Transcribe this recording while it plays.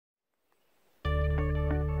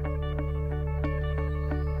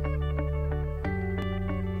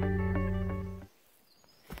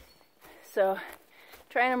So,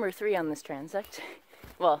 try number 3 on this transect.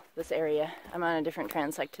 Well, this area. I'm on a different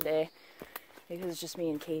transect today because it's just me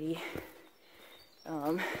and Katie.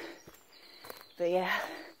 But yeah,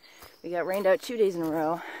 we got rained out 2 days in a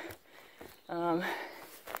row.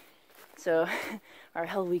 So our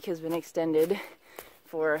hell week has been extended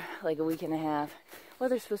for like a week and a half.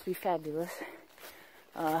 Weather's supposed to be fabulous.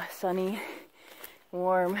 Sunny,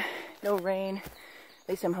 warm, no rain. At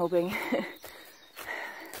least I'm hoping.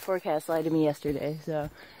 Forecast lied to me yesterday, so I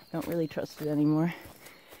don't really trust it anymore.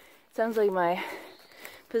 Sounds like my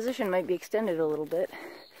position might be extended a little bit.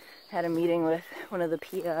 Had a meeting with one of the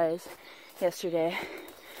PIs yesterday,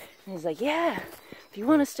 and he's like, yeah, if you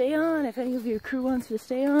want to stay on, if any of your crew wants to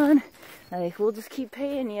stay on, like, we'll just keep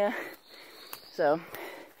paying you. So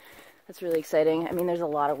that's really exciting. I mean, there's a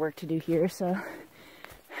lot of work to do here, so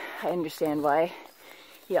I understand why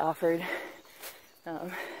he offered.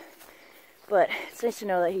 But it's nice to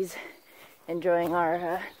know that he's enjoying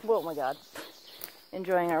our, oh my god,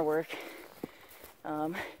 enjoying our work.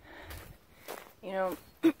 You know,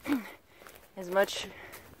 as much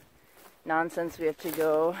nonsense we have to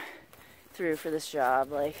go through for this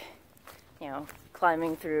job, like, you know,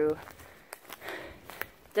 climbing through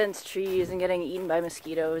dense trees and getting eaten by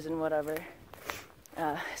mosquitoes and whatever,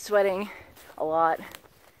 sweating a lot.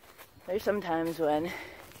 There's some times when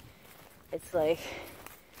it's like,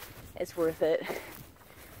 it's worth it.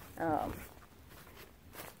 And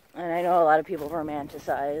I know a lot of people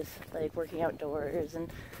romanticize, like, working outdoors and,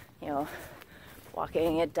 you know,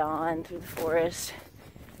 walking at dawn through the forest.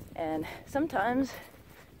 And sometimes,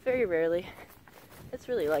 very rarely, it's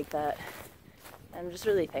really like that. I'm just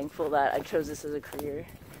really thankful that I chose this as a career.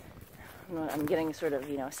 I'm getting sort of,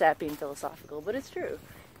 you know, sappy and philosophical, but it's true.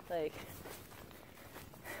 Like,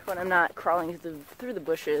 when I'm not crawling through the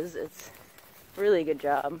bushes, it's a really good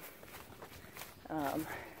job.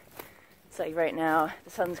 It's like right now, the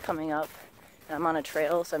sun's coming up, and I'm on a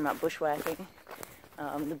trail, so I'm not bushwhacking.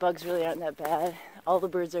 The bugs really aren't that bad. All the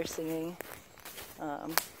birds are singing.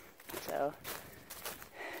 So,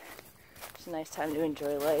 it's a nice time to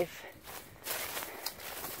enjoy life.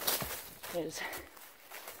 There's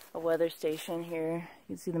a weather station here.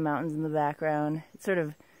 You can see the mountains in the background. It's sort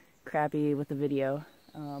of crappy with the video,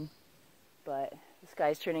 but the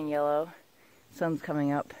sky's turning yellow. Sun's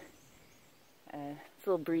coming up. It's a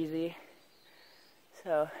little breezy.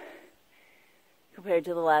 So, compared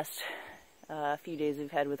to the last few days we've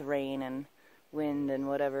had with rain and wind and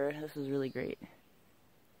whatever, this is really great.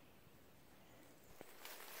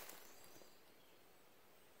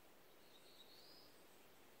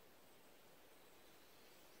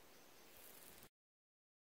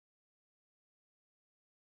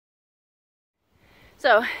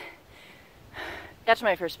 So, got to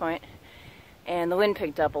my first point, and the wind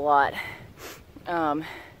picked up a lot.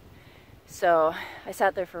 So I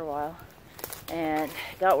sat there for a while, and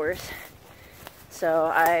it got worse. So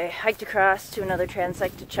I hiked across to another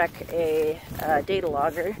transect to check a data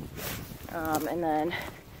logger, and then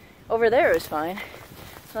over there it was fine.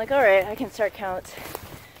 So I'm like, alright, I can start counts.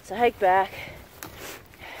 So I hiked back,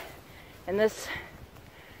 and this,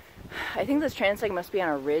 I think this transect must be on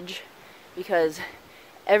a ridge, because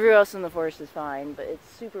everywhere else in the forest is fine, but it's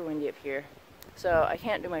super windy up here. So I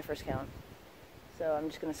can't do my first count. So I'm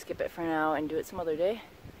just going to skip it for now and do it some other day.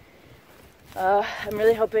 I'm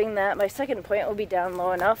really hoping that my second point will be down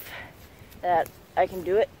low enough that I can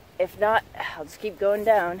do it. If not, I'll just keep going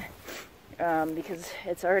down, because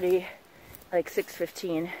it's already like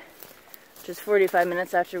 6:15, which is 45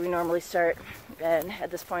 minutes after we normally start, and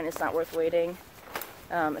at this point it's not worth waiting,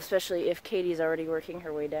 especially if Katie's already working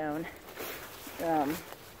her way down.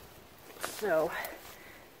 So,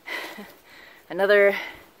 another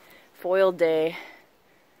foiled day.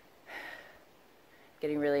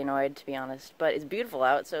 Getting really annoyed, to be honest, but it's beautiful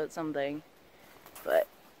out, so it's something. But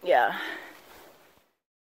yeah,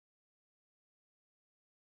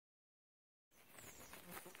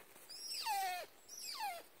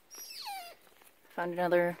 found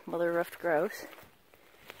another mother ruffed grouse.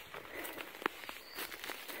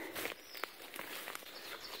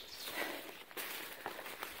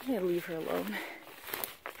 I'm gonna leave her alone.